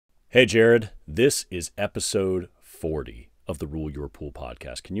Hey, Jared, this is episode 40 of the Rule Your Pool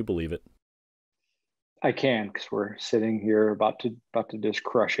podcast. Can you believe it? I can because we're sitting here about to just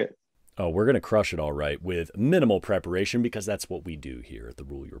crush it. Oh, we're going to crush it all right with minimal preparation because that's what we do here at the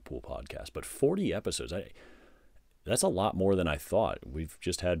Rule Your Pool podcast. But 40 episodes, that's a lot more than I thought. We've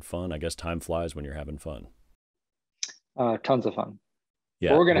just had fun. I guess time flies when you're having fun. Tons of fun. But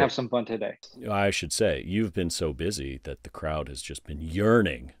Yeah, we're gonna have some fun today. I should say you've been so busy that the crowd has just been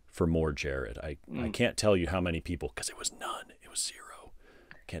yearning for more Jared. I can't tell you how many people, because it was none, it was zero.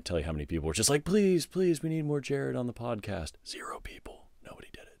 I can't tell you how many people were just like, please, please, we need more Jared on the podcast. Zero people. Nobody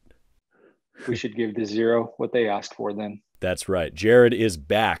did it. We should give the zero what they asked for then. That's right. Jared is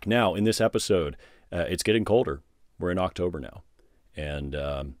back. Now, in this episode, it's getting colder. We're in October now. And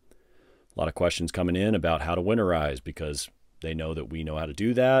a lot of questions coming in about how to winterize because they know that we know how to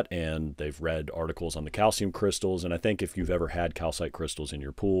do that, and they've read articles on the calcium crystals. And I think if you've ever had calcite crystals in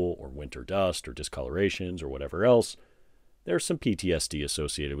your pool or winter dust or discolorations or whatever else, there's some PTSD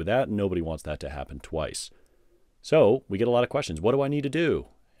associated with that, and nobody wants that to happen twice. So we get a lot of questions. What do I need to do?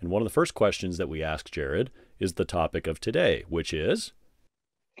 And one of the first questions that we ask Jared is the topic of today, which is,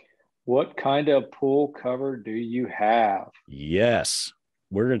 what kind of pool cover do you have? yes,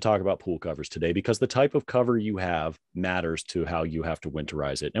 we're going to talk about pool covers today because the type of cover you have matters to how you have to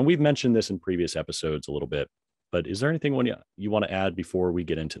winterize it. And we've mentioned this in previous episodes a little bit, but is there anything you want to add before we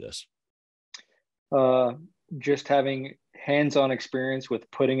get into this? Just having hands-on experience with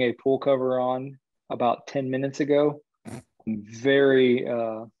putting a pool cover on about 10 minutes ago. I'm very,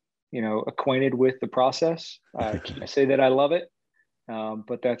 acquainted with the process. I can't say that I love it.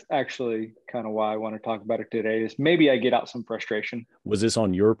 But that's actually kind of why I want to talk about it today, is maybe I get out some frustration. Was this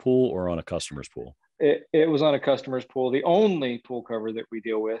on your pool or on a customer's pool? It was on a customer's pool, the only pool cover that we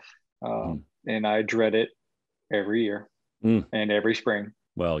deal with. And I dread it every year and every spring.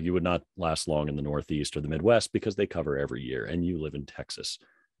 Well, you would not last long in the Northeast or the Midwest because they cover every year, and you live in Texas.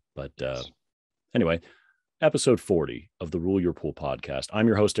 But anyway, episode 40 of the Rule Your Pool podcast. I'm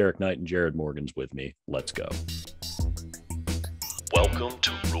your host, Eric Knight, and Jared Morgan's with me. Let's go. Welcome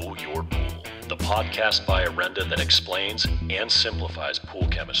to Rule Your Pool, the podcast by Orenda that explains and simplifies pool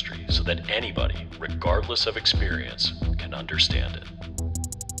chemistry so that anybody, regardless of experience, can understand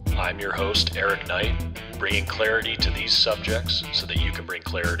it. I'm your host, Eric Knight, bringing clarity to these subjects so that you can bring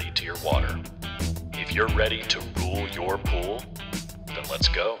clarity to your water. If you're ready to rule your pool, then let's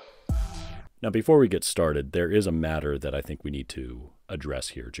go. Now, before we get started, there is a matter that I think we need to address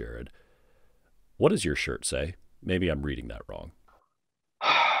here, Jared. What does your shirt say? Maybe I'm reading that wrong.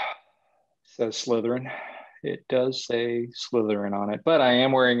 Says Slytherin. It does say Slytherin on it, but I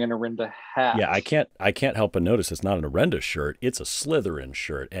am wearing an Orenda hat. Yeah, I can't help but notice it's not an Orenda shirt. It's a Slytherin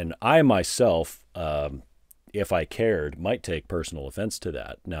shirt. And I myself, if I cared, might take personal offense to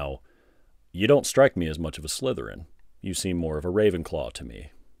that. Now, you don't strike me as much of a Slytherin. You seem more of a Ravenclaw to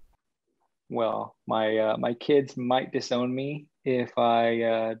me. Well, my kids might disown me if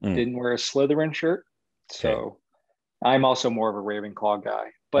I didn't wear a Slytherin shirt. So Okay. I'm also more of a Ravenclaw guy.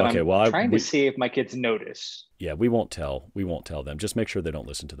 But Okay, I'm well, trying to see if my kids notice. Yeah, we won't tell them. Just make sure they don't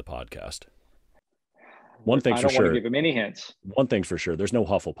listen to the podcast. One thing's I for don't want to sure. give them any hints. One thing's for sure. There's no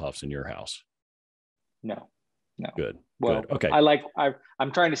Hufflepuffs in your house. No. Good. Well, Good. Okay.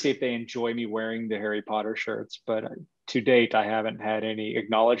 I'm trying to see if they enjoy me wearing the Harry Potter shirts, but to date, I haven't had any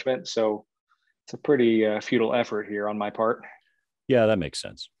acknowledgement. So it's a pretty futile effort here on my part. Yeah, that makes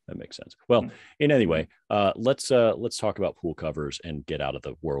sense. Well, in any way, let's talk about pool covers and get out of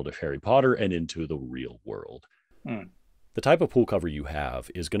the world of Harry Potter and into the real world. The type of pool cover you have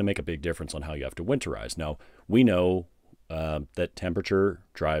is going to make a big difference on how you have to winterize. Now, we know that temperature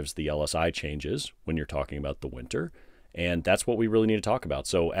drives the LSI changes when you're talking about the winter, and that's what we really need to talk about.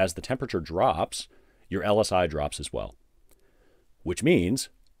 So as the temperature drops, your LSI drops as well, which means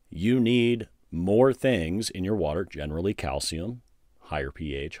you need more things in your water, generally calcium, higher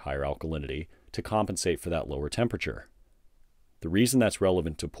pH, higher alkalinity, to compensate for that lower temperature. The reason that's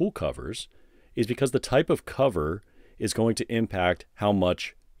relevant to pool covers is because the type of cover is going to impact how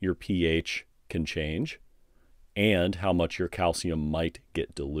much your pH can change and how much your calcium might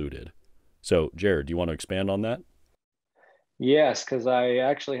get diluted. So, Jared, do you want to expand on that? Yes, because I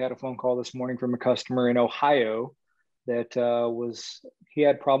actually had a phone call this morning from a customer in Ohio that he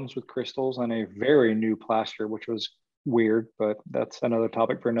had problems with crystals on a very new plaster, which was weird, but that's another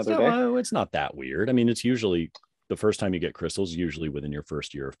topic for another day. It's not that weird. I mean, it's usually the first time you get crystals, usually within your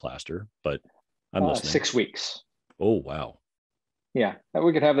first year of plaster, but I'm listening. 6 weeks. Oh, wow. Yeah,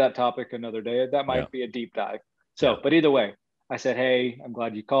 we could have that topic another day. That might be a deep dive. So, but either way, I said, hey, I'm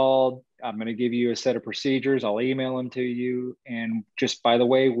glad you called. I'm going to give you a set of procedures. I'll email them to you. And just by the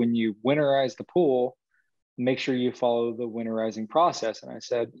way, when you winterize the pool, make sure you follow the winterizing process. And I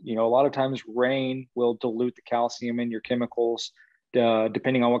said, a lot of times rain will dilute the calcium in your chemicals,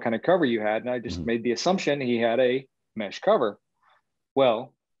 depending on what kind of cover you had. And I just made the assumption he had a mesh cover.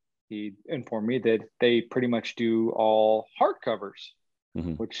 Well, he informed me that they pretty much do all hard covers,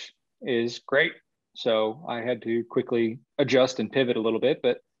 which is great. So I had to quickly adjust and pivot a little bit,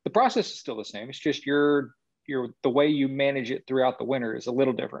 but the process is still the same. It's just the way you manage it throughout the winter is a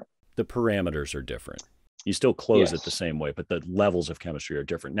little different. The parameters are different. You still close it the same way, but the levels of chemistry are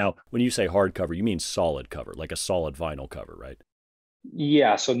different. Now, when you say hard cover, you mean solid cover, like a solid vinyl cover, right?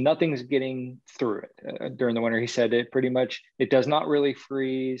 Yeah, so nothing's getting through it during the winter. He said it does not really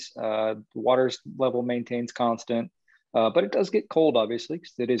freeze. The water level maintains constant, but it does get cold, obviously,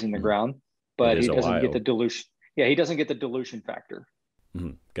 because it is in the ground. But he doesn't get the dilution. Yeah, he doesn't get the dilution factor.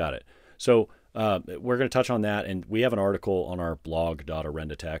 Got it. So we're going to touch on that, and we have an article on our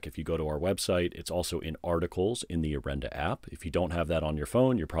blog.orendatech. If you go to our website, it's also in articles in the Orenda app. If you don't have that on your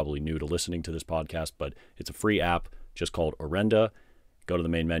phone, you're probably new to listening to this podcast, but it's a free app just called Orenda. Go to the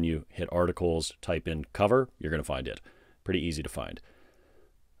main menu, hit articles, type in cover, you're going to find it. Pretty easy to find.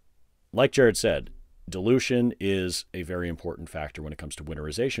 Like Jared said, dilution is a very important factor when it comes to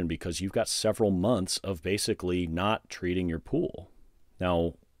winterization because you've got several months of basically not treating your pool.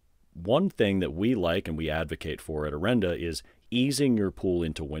 Now, one thing that we like and we advocate for at Orenda is easing your pool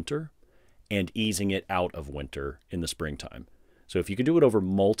into winter and easing it out of winter in the springtime. So if you can do it over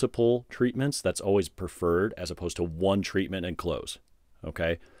multiple treatments, that's always preferred as opposed to one treatment and close.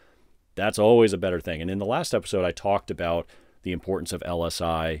 Okay? That's always a better thing. And in the last episode, I talked about the importance of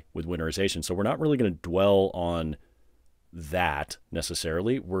LSI with winterization. So we're not really going to dwell on that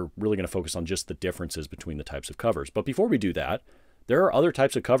necessarily. We're really going to focus on just the differences between the types of covers. But before we do that, there are other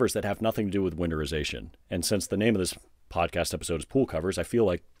types of covers that have nothing to do with winterization. And since the name of this podcast episode is pool covers, I feel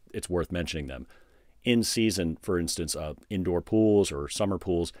like it's worth mentioning them. In season, for instance, indoor pools or summer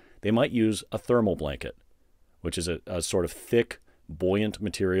pools, they might use a thermal blanket, which is a sort of thick, buoyant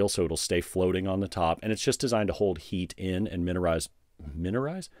material, so it'll stay floating on the top. And it's just designed to hold heat in and minimize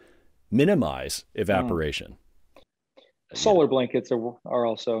evaporation. Solar blankets are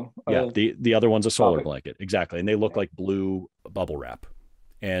also the other one's a solar blanket, exactly, and they look like blue bubble wrap,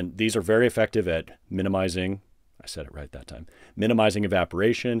 and these are very effective at minimizing, I said it right that time, minimizing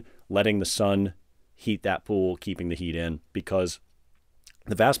evaporation, letting the sun heat that pool, keeping the heat in, because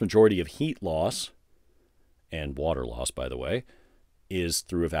the vast majority of heat loss and water loss, by the way, is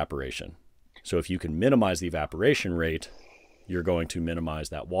through evaporation. So if you can minimize the evaporation rate, you're going to minimize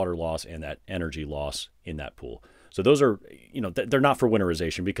that water loss and that energy loss in that pool. So those are, they're not for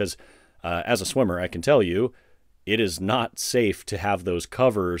winterization because as a swimmer, I can tell you, it is not safe to have those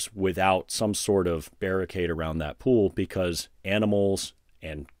covers without some sort of barricade around that pool because animals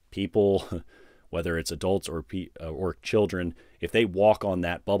and people, whether it's adults or children, if they walk on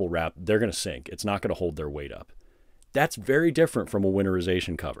that bubble wrap, they're going to sink. It's not going to hold their weight up. That's very different from a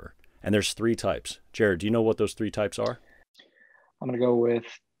winterization cover. And there's 3 types. Jared, do you know what those 3 types are? I'm going to go with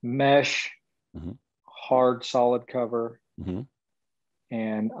mesh, hard solid cover, and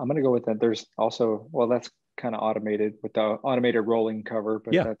I'm going to go with that. There's also, that's kind of automated with the automated rolling cover,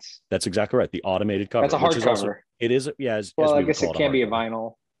 but that's exactly right. The automated cover. That's a hard cover. Also, it is, I guess it can be a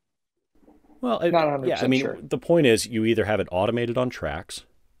vinyl. Well, not 100% sure. The point is you either have it automated on tracks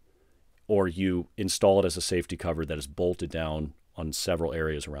or you install it as a safety cover that is bolted down on several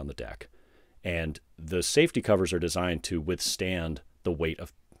areas around the deck. And the safety covers are designed to withstand the weight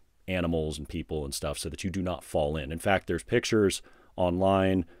of animals and people and stuff so that you do not fall in. In fact, there's pictures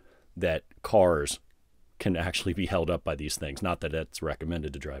online that cars can actually be held up by these things. Not that it's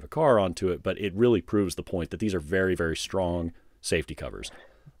recommended to drive a car onto it, but it really proves the point that these are very, very strong safety covers.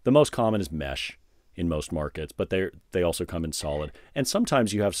 The most common is mesh in most markets, but they also come in solid. And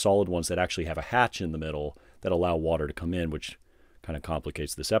sometimes you have solid ones that actually have a hatch in the middle that allow water to come in, which kind of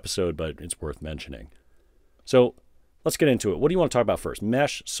complicates this episode, but it's worth mentioning. So let's get into it. What do you want to talk about first?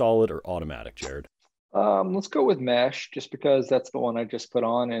 Mesh, solid, or automatic, Jared? Let's go with mesh just because that's the one I just put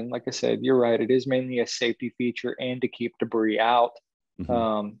on. And like I said, you're right. It is mainly a safety feature and to keep debris out.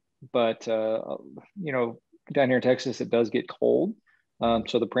 But down here in Texas, it does get cold.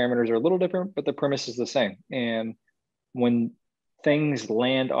 So the parameters are a little different, but the premise is the same. And when things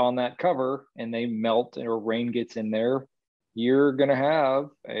land on that cover and they melt or rain gets in there, you're going to have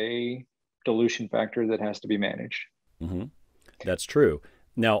a dilution factor that has to be managed. That's true.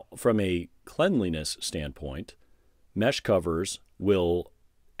 Now, from a cleanliness standpoint, mesh covers will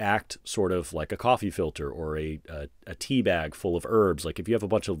act sort of like a coffee filter or a tea bag full of herbs. Like if you have a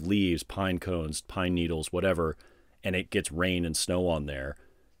bunch of leaves, pine cones, pine needles, whatever, and it gets rain and snow on there,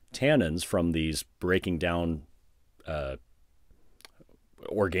 tannins from these breaking down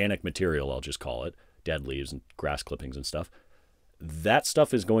organic material, I'll just call it, dead leaves and grass clippings and stuff, that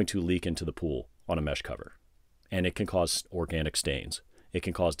stuff is going to leak into the pool on a mesh cover. And it can cause organic stains. It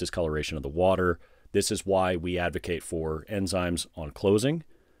can cause discoloration of the water. This is why we advocate for enzymes on closing.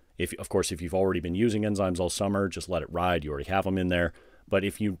 Of course, if you've already been using enzymes all summer, just let it ride. You already have them in there. But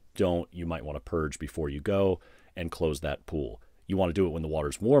if you don't, you might want to purge before you go and close that pool. You want to do it when the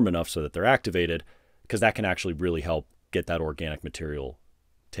water's warm enough so that they're activated, because that can actually really help get that organic material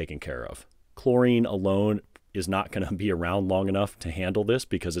taken care of. Chlorine alone is not going to be around long enough to handle this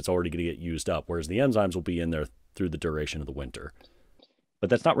because it's already going to get used up, whereas the enzymes will be in there through the duration of the winter. But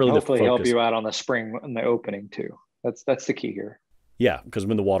that's not really hopefully the focus. Help you out on the spring and the opening too. That's the key here. Yeah, because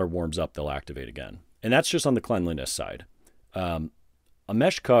when the water warms up, they'll activate again. And that's just on the cleanliness side. A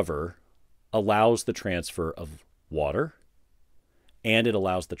mesh cover allows the transfer of water and it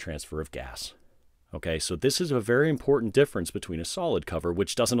allows the transfer of gas. Okay, so this is a very important difference between a solid cover,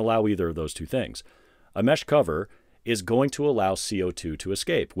 which doesn't allow either of those two things. A mesh cover is going to allow CO2 to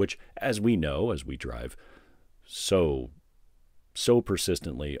escape, which, as we know, as we drive so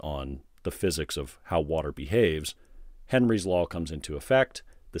persistently on the physics of how water behaves, Henry's law comes into effect.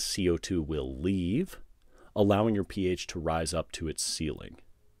 The CO2 will leave, allowing your pH to rise up to its ceiling.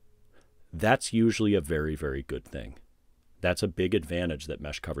 That's usually a very, very good thing. That's a big advantage that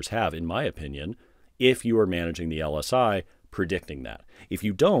mesh covers have, in my opinion, if you are managing the LSI, predicting that. If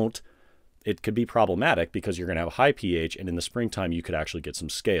you don't, it could be problematic because you're going to have a high pH, and in the springtime, you could actually get some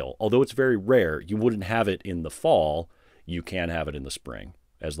scale. Although it's very rare, you wouldn't have it in the fall. You can have it in the spring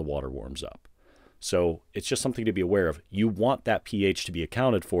as the water warms up. So it's just something to be aware of. You want that pH to be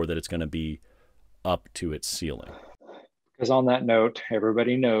accounted for, that it's going to be up to its ceiling. Because on that note,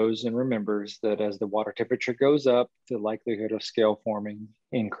 everybody knows and remembers that as the water temperature goes up, the likelihood of scale forming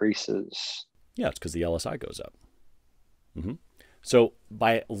increases. Yeah, it's because the LSI goes up. Mm-hmm. So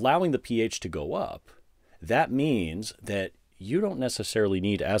by allowing the pH to go up, that means that you don't necessarily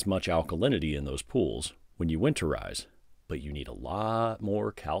need as much alkalinity in those pools when you winterize, but you need a lot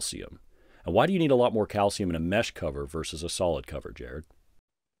more calcium. And why do you need a lot more calcium in a mesh cover versus a solid cover, Jared?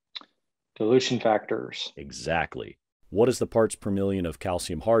 Dilution factors. Exactly. What is the parts per million of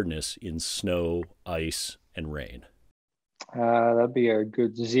calcium hardness in snow, ice, and rain? That'd be a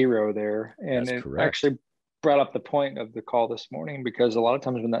good 0 there. And That's it correct. Actually brought up the point of the call this morning, because a lot of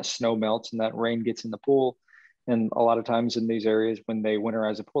times when that snow melts and that rain gets in the pool, and a lot of times in these areas when they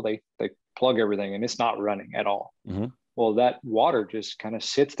winterize a pool, they plug everything and it's not running at all. Mm-hmm. Well, that water just kind of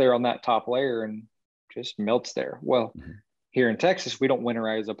sits there on that top layer and just melts there. Well, here in Texas, we don't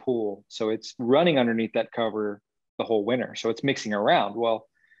winterize a pool, so it's running underneath that cover the whole winter. So it's mixing around. Well,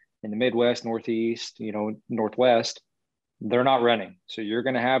 in the Midwest, Northeast, Northwest, they're not running. So you're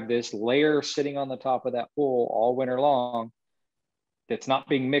going to have this layer sitting on the top of that pool all winter long that's not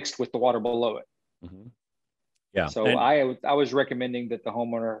being mixed with the water below it. Mm-hmm. Yeah. So I was recommending that the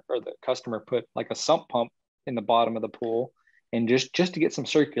homeowner or the customer put like a sump pump in the bottom of the pool, and just to get some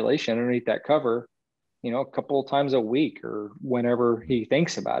circulation underneath that cover, a couple of times a week or whenever he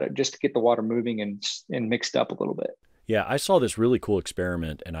thinks about it, just to get the water moving and mixed up a little bit. Yeah, I saw this really cool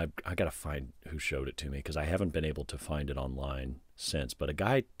experiment, and I got to find who showed it to me because I haven't been able to find it online since. But a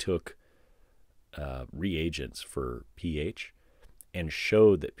guy took reagents for pH and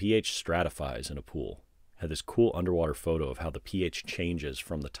showed that pH stratifies in a pool. Had this cool underwater photo of how the pH changes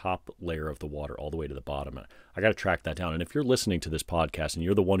from the top layer of the water all the way to the bottom. I got to track that down. And if you're listening to this podcast and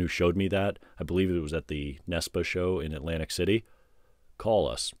you're the one who showed me that, I believe it was at the NESPA show in Atlantic City, call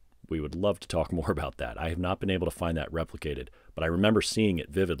us. We would love to talk more about that. I have not been able to find that replicated, but I remember seeing it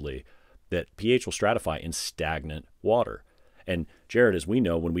vividly, that pH will stratify in stagnant water. And Jared, as we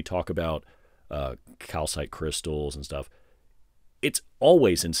know, when we talk about calcite crystals and stuff, it's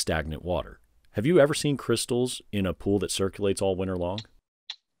always in stagnant water. Have you ever seen crystals in a pool that circulates all winter long?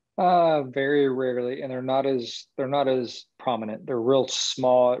 Very rarely, and they're not as prominent. They're real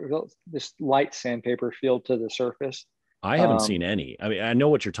small, this light sandpaper feel to the surface. I haven't seen any. I mean, I know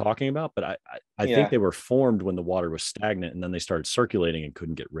what you're talking about, but I think they were formed when the water was stagnant, and then they started circulating and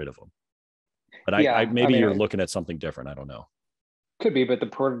couldn't get rid of them. But maybe you're looking at something different. I don't know. Could be, but the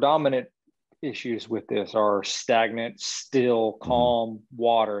predominant issues with this are stagnant, still, calm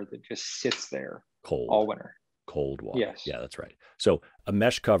water that just sits there all winter. Cold water. Yes. Yeah, that's right. So a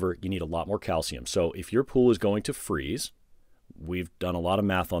mesh cover, you need a lot more calcium. So if your pool is going to freeze, we've done a lot of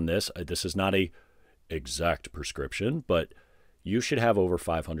math on this. This is not a exact prescription, but you should have over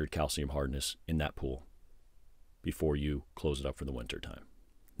 500 calcium hardness in that pool before you close it up for the winter time.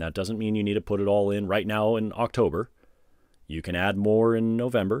 Now, it doesn't mean you need to put it all in right now in October. You can add more in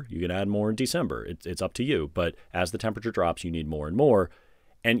November. You can add more in December. It's up to you. But as the temperature drops, you need more and more.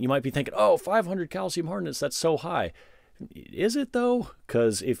 And you might be thinking, oh, 500 calcium hardness, that's so high. Is it though?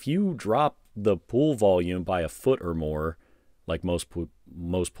 Because if you drop the pool volume by a foot or more, like most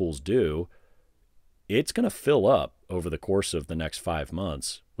pools do, it's going to fill up over the course of the next 5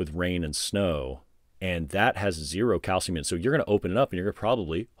 months with rain and snow. And that has zero calcium in. So you're going to open it up and you're going to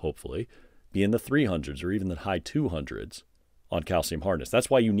probably, hopefully, be in the 300s or even the high 200s on calcium hardness. That's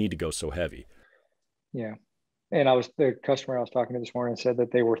why you need to go so heavy. Yeah. And the customer I was talking to this morning said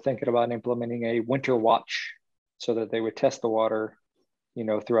that they were thinking about implementing a winter watch so that they would test the water,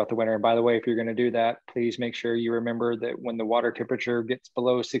 throughout the winter. And by the way, if you're going to do that, please make sure you remember that when the water temperature gets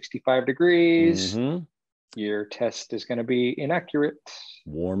below 65 degrees, your test is going to be inaccurate.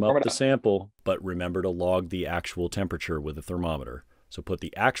 Warm up the sample, but remember to log the actual temperature with a thermometer. So put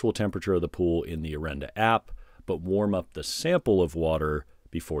the actual temperature of the pool in the Orenda app, but warm up the sample of water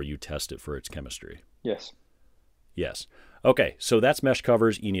before you test it for its chemistry. Yes. Yes. Okay, so that's mesh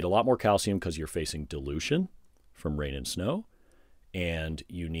covers. You need a lot more calcium because you're facing dilution from rain and snow. And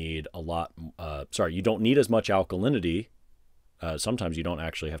you need you don't need as much alkalinity. Sometimes you don't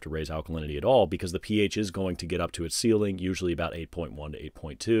actually have to raise alkalinity at all because the pH is going to get up to its ceiling, usually about 8.1 to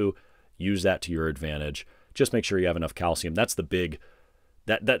 8.2. Use that to your advantage. Just make sure you have enough calcium. That's the big,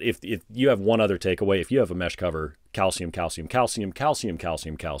 that if you have one other takeaway, if you have a mesh cover, calcium, calcium, calcium, calcium,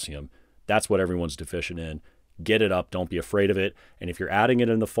 calcium, calcium, that's what everyone's deficient in. Get it up. Don't be afraid of it. And if you're adding it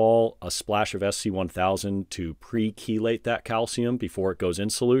in the fall, a splash of SC1000 to pre-chelate that calcium before it goes in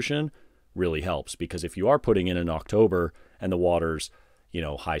solution really helps. Because if you are putting in October and the water's,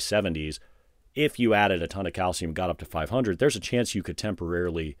 high 70s, if you added a ton of calcium, got up to 500, there's a chance you could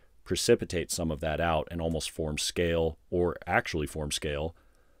temporarily precipitate some of that out and almost form scale or actually form scale.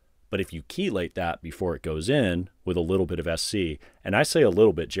 But if you chelate that before it goes in with a little bit of SC, and I say a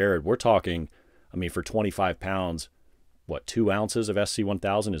little bit, Jared, we're talking, for 25 pounds, 2 ounces of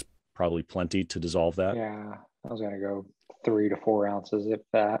SC1000 is probably plenty to dissolve that? Yeah, I was going to go 3 to 4 ounces, if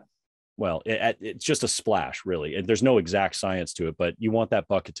that. Well, it's just a splash, really. There's no exact science to it, but you want that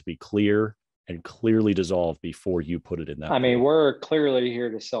bucket to be clear and clearly dissolved before you put it in that. We're clearly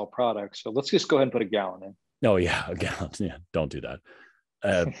here to sell products, so let's just go ahead and put a gallon in. Oh, yeah, a gallon. Yeah, don't do that.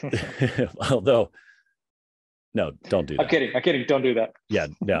 Although... No, don't do that. I'm kidding. Don't do that. Yeah,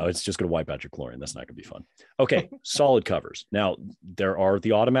 no, it's just going to wipe out your chlorine. That's not going to be fun. Okay, solid covers. Now, there are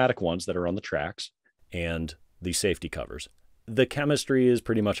the automatic ones that are on the tracks and the safety covers. The chemistry is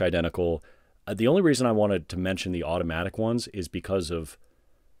pretty much identical. The only reason I wanted to mention the automatic ones is because of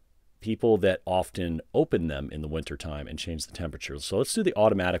people that often open them in the wintertime and change the temperature. So let's do the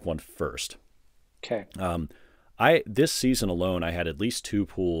automatic one first. Okay. This season alone, I had at least 2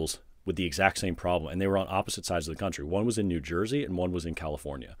 pools with the exact same problem, and they were on opposite sides of the country. One was in New Jersey and one was in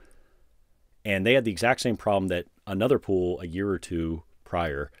California. And they had the exact same problem that another pool a year or 2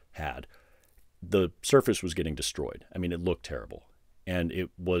 prior had. The surface was getting destroyed. It looked terrible. And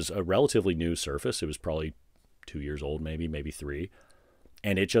it was a relatively new surface. It was probably 2 years old, maybe 3.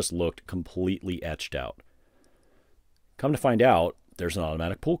 And it just looked completely etched out. Come to find out, there's an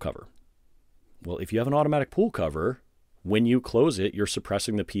automatic pool cover. Well, if you have an automatic pool cover, when you close it, you're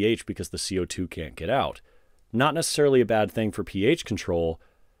suppressing the pH because the CO2 can't get out. Not necessarily a bad thing for pH control,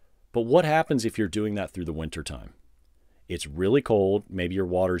 but what happens if you're doing that through the wintertime? It's really cold. Maybe your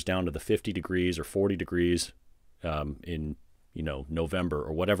water's down to the 50 degrees or 40 degrees in November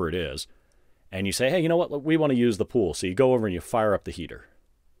or whatever it is. And you say, hey, you know what? We want to use the pool. So you go over and you fire up the heater.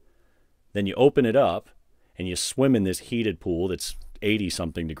 Then you open it up and you swim in this heated pool that's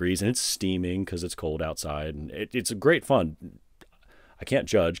 80-something degrees, and it's steaming because it's cold outside. And it's a great fun. I can't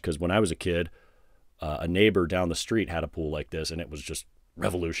judge because when I was a kid, a neighbor down the street had a pool like this, and it was just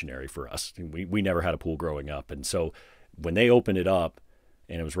revolutionary for us. We never had a pool growing up. And so when they opened it up,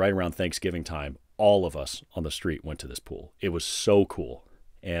 and it was right around Thanksgiving time, all of us on the street went to this pool. It was so cool.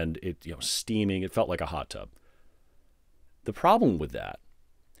 And it, steaming, it felt like a hot tub. The problem with that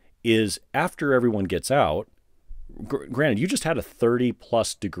is after everyone gets out, granted, you just had a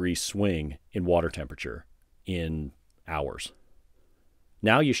 30+ degree swing in water temperature in hours.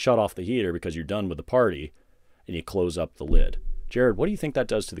 Now you shut off the heater because you're done with the party and you close up the lid. Jared, what do you think that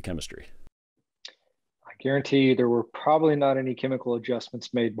does to the chemistry? I guarantee you there were probably not any chemical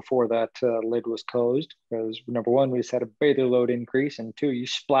adjustments made before that lid was closed because, number one, we just had a bather load increase, and 2, you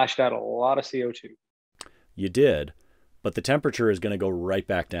splashed out a lot of CO2. You did, but the temperature is going to go right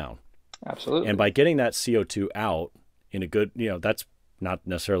back down. Absolutely. And by getting that CO2 out in a good, that's not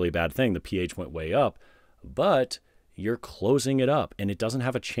necessarily a bad thing. The pH went way up, but you're closing it up and it doesn't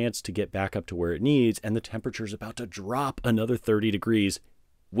have a chance to get back up to where it needs. And the temperature is about to drop another 30 degrees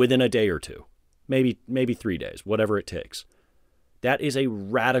within a day or two, maybe 3 days, whatever it takes. That is a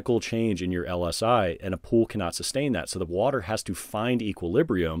radical change in your LSI, and a pool cannot sustain that. So the water has to find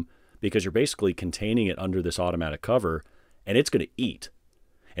equilibrium because you're basically containing it under this automatic cover, and it's going to eat.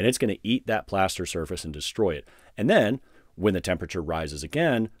 And it's going to eat that plaster surface and destroy it. And then when the temperature rises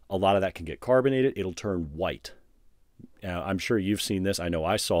again, a lot of that can get carbonated. It'll turn white. Now, I'm sure you've seen this. I know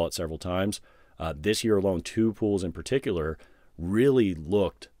I saw it several times. This year alone, 2 pools in particular really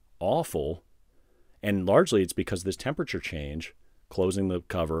looked awful. And largely it's because this temperature change, closing the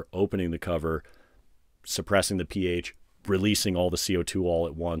cover, opening the cover, suppressing the pH, releasing all the CO2 all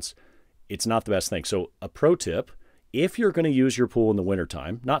at once. It's not the best thing. So a pro tip, if you're going to use your pool in the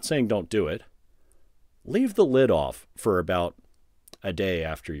wintertime, not saying don't do it, leave the lid off for about a day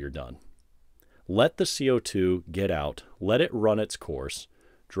after you're done. Let the CO2 get out, let it run its course,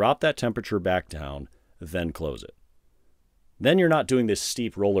 drop that temperature back down, then close it. Then you're not doing this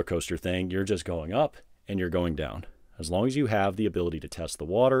steep roller coaster thing. You're just going up and you're going down. As long as you have the ability to test the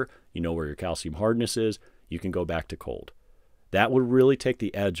water, you know where your calcium hardness is, you can go back to cold. That would really take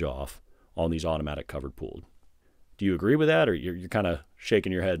the edge off on these automatic covered pools. Do you agree with that, or you're kind of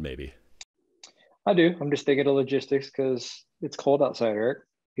shaking your head maybe? I do. I'm just thinking of logistics because it's cold outside, Eric.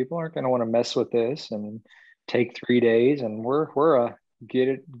 People aren't going to want to mess with this and take 3 days, and we're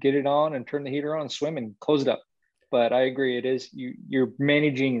get it on and turn the heater on and swim and close it up. But I agree, it is you're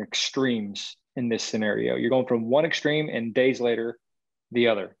managing extremes in this scenario. You're going from one extreme and days later the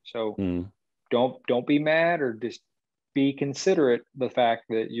other. So don't be mad, or just be considerate the fact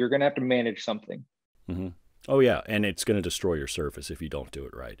that you're going to have to manage something. Mm-hmm. Oh yeah, and it's going to destroy your surface if you don't do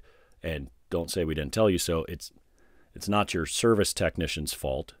it right. And don't say we didn't tell you so. It's not your service technician's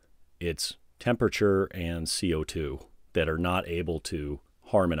fault. It's temperature and CO2 that are not able to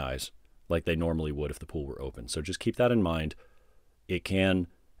harmonize like they normally would if the pool were open. So just keep that in mind. It can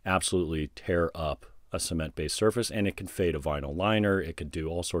absolutely tear up a cement-based surface, and it can fade a vinyl liner. It can do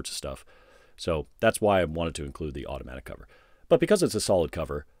all sorts of stuff. So that's why I wanted to include the automatic cover. But because it's a solid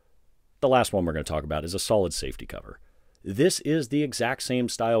cover, the last one we're going to talk about is a solid safety cover. This is the exact same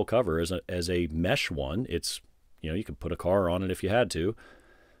style cover as a mesh one. It's, you could put a car on it if you had to,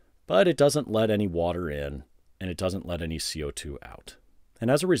 but it doesn't let any water in and it doesn't let any CO2 out. And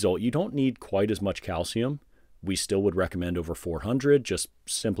as a result, you don't need quite as much calcium. We still would recommend over 400 just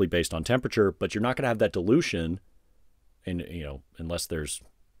simply based on temperature, but you're not going to have that dilution unless there's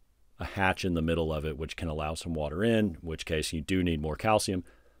a hatch in the middle of it, which can allow some water in which case you do need more calcium.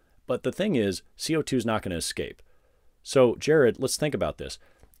 But the thing is, CO2 is not going to escape. So Jared, let's think about this.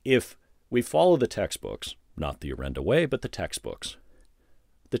 If we follow the textbooks, not the Orenda way, but the textbooks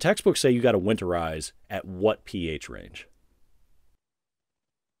say you got to winterize at what pH range?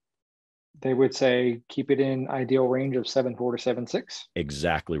 They would say keep it in ideal range of 7.4 to 7.6.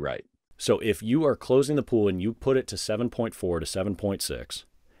 Exactly right. So if you are closing the pool and you put it to 7.4 to 7.6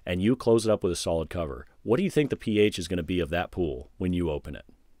 and you close it up with a solid cover, what do you think the pH is going to be of that pool when you open it,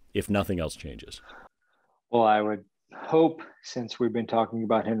 if nothing else changes? Well, I would hope, since we've been talking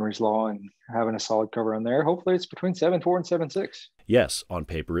about Henry's Law and having a solid cover on there, hopefully it's between 7.4 and 7.6. Yes, on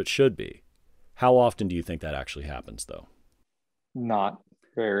paper it should be. How often do you think that actually happens, though? Not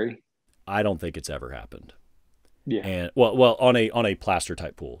very. I don't think it's ever happened. Yeah. And well, on a plaster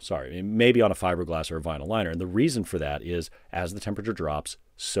type pool, sorry, maybe on a fiberglass or a vinyl liner. And the reason for that is as the temperature drops,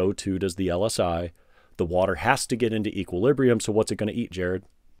 so too does the LSI. The water has to get into equilibrium. So what's it going to eat, Jared?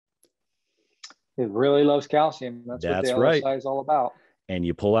 It really loves calcium. That's what the LSI is all about. And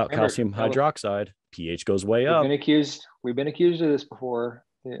you pull out calcium hydroxide, pH goes way up. We've been accused of this before.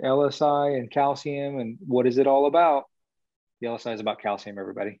 The LSI and calcium, and what is it all about? The LSI is about calcium,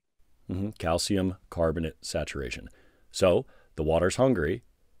 everybody. Calcium carbonate saturation. So the water's hungry.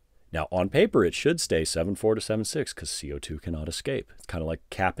 Now on paper, it should stay 7.4 to 7.6 because CO2 cannot escape. It's kind of like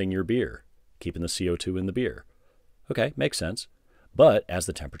capping your beer, keeping the CO2 in the beer. Okay, makes sense. But as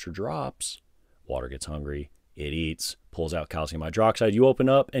the temperature drops, water gets hungry, it eats, pulls out calcium hydroxide. You open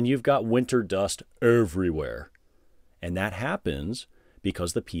up and you've got winter dust everywhere. And that happens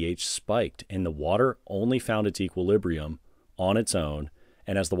because the pH spiked and the water only found its equilibrium on its own.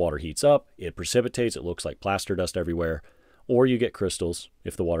 And as the water heats up, it precipitates. It looks like plaster dust everywhere. Or you get crystals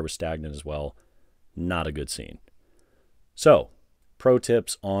if the water was stagnant as well. Not a good scene. So, pro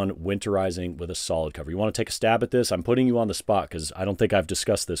tips on winterizing with a solid cover. You want to take a stab at this? I'm putting you on the spot because I don't think I've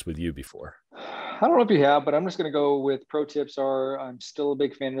discussed this with you before. I don't know if you have, but I'm just going to go with pro tips I'm still a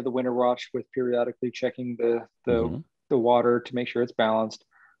big fan of the winter watch with periodically checking the the water to make sure it's balanced.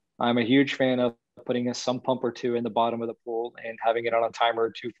 I'm a huge fan of putting a sump pump or two in the bottom of the pool and having it on a timer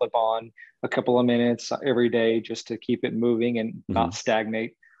to flip on a couple of minutes every day just to keep it moving and not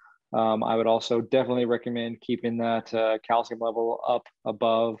stagnate. I would also definitely recommend keeping that calcium level up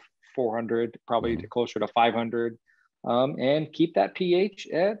above 400, probably to closer to 500, and keep that pH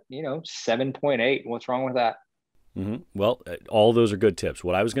at 7.8. What's wrong with that? Well, all those are good tips.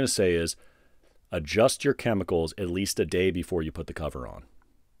 What I was going to say is adjust your chemicals at least a day before you put the cover on.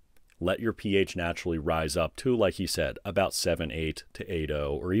 Let your pH naturally rise up to, like he said, about 7.8 to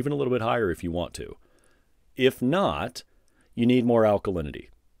 8.0, or even a little bit higher if you want to. If not, you need more alkalinity.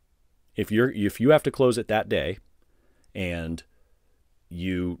 If you have to close it that day and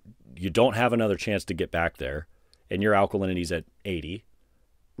you don't have another chance to get back there and your alkalinity is at 80,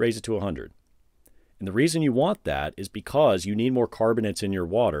 raise it to 100. And the reason you want that is because you need more carbonates in your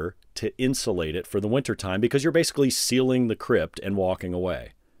water to insulate it for the wintertime, because you're basically sealing the crypt and walking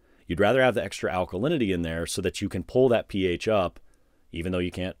away. You'd rather have the extra alkalinity in there so that you can pull that pH up. Even though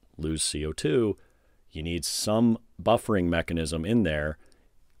you can't lose CO2, you need some buffering mechanism in there.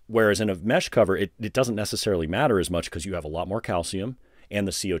 Whereas in a mesh cover, it doesn't necessarily matter as much because you have a lot more calcium and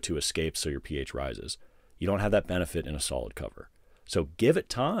the CO2 escapes, so your pH rises. You don't have that benefit in a solid cover. So give it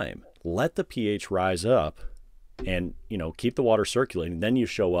time. Let the pH rise up and, keep the water circulating. Then you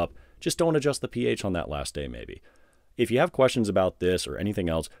show up. Just don't adjust the pH on that last day maybe. If you have questions about this or anything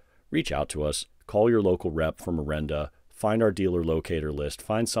else, reach out to us. Call your local rep from Orenda. Find our dealer locator list.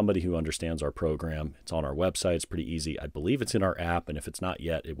 Find somebody who understands our program. It's on our website. It's pretty easy. I believe it's in our app, and if it's not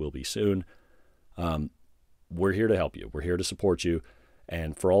yet, it will be soon. We're here to help you. We're here to support you.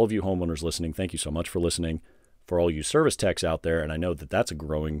 And for all of you homeowners listening, thank you so much for listening. For all you service techs out there, and I know that that's a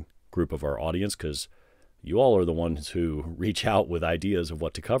growing group of our audience because you all are the ones who reach out with ideas of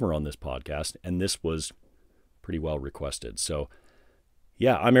what to cover on this podcast, and this was pretty well requested. So,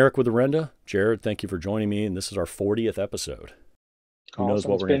 yeah, I'm Eric with Orenda. Jared, thank you for joining me, and this is our 40th episode. Who knows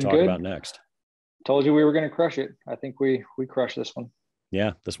what we're going to talk about next? Told you we were going to crush it. I think we crushed this one.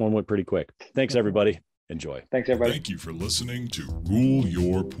 Yeah, this one went pretty quick. Thanks, everybody. Enjoy. Thanks, everybody. Thank you for listening to Rule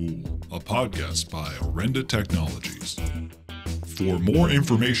Your Pool, a podcast by Orenda Technologies. For more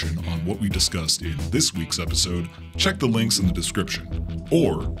information on what we discussed in this week's episode, check the links in the description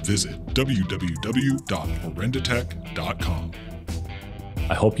or visit www.orendatech.com.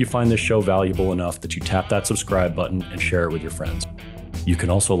 I hope you find this show valuable enough that you tap that subscribe button and share it with your friends. You can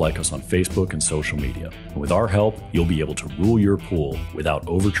also like us on Facebook and social media. And with our help, you'll be able to rule your pool without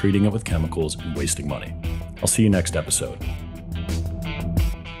over-treating it with chemicals and wasting money. I'll see you next episode.